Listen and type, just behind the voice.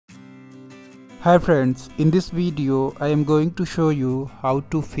Hi friends, in this video I am going to show you how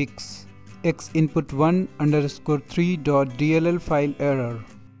to fix xinput1_3.dll file error.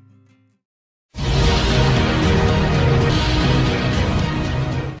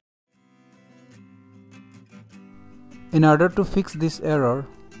 In order to fix this error,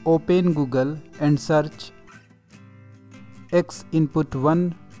 open Google and search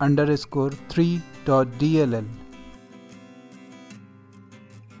xinput1_3.dll.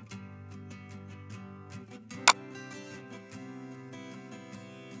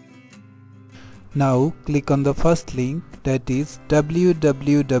 Now click on the first link, that is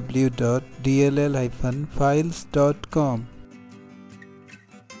www.dll-files.com.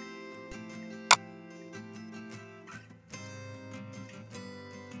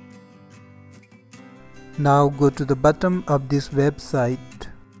 Now go to the bottom of this website.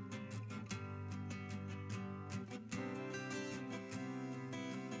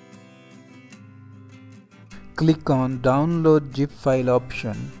 Click on Download zip file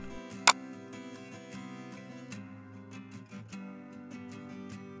option.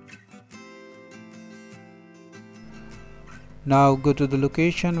 Now go to the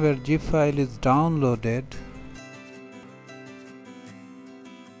location where zip file is downloaded.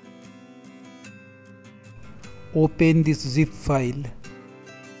 Open this zip file.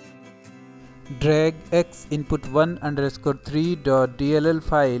 Drag xinput1_3.dll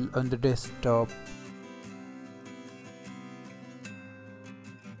file on the desktop.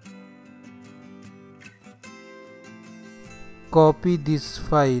 Copy this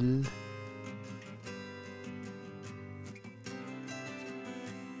file.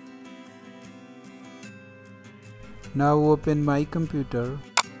 Now open my computer.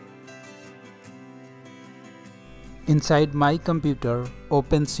 Inside my computer,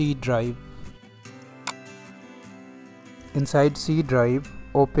 open C drive. Inside C drive,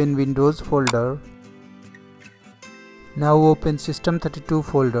 open Windows folder. Now open System32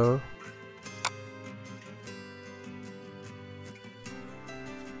 folder.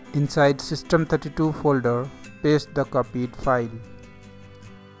 Inside System32 folder, paste the copied file.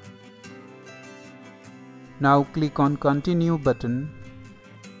 Now click on Continue button.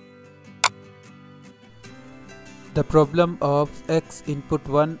 The problem of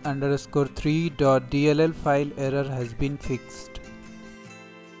xinput1_3.dll file error has been fixed.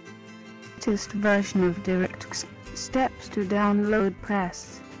 Latest version of DirectX. Steps to download: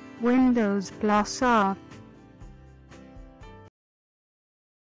 press Windows+R.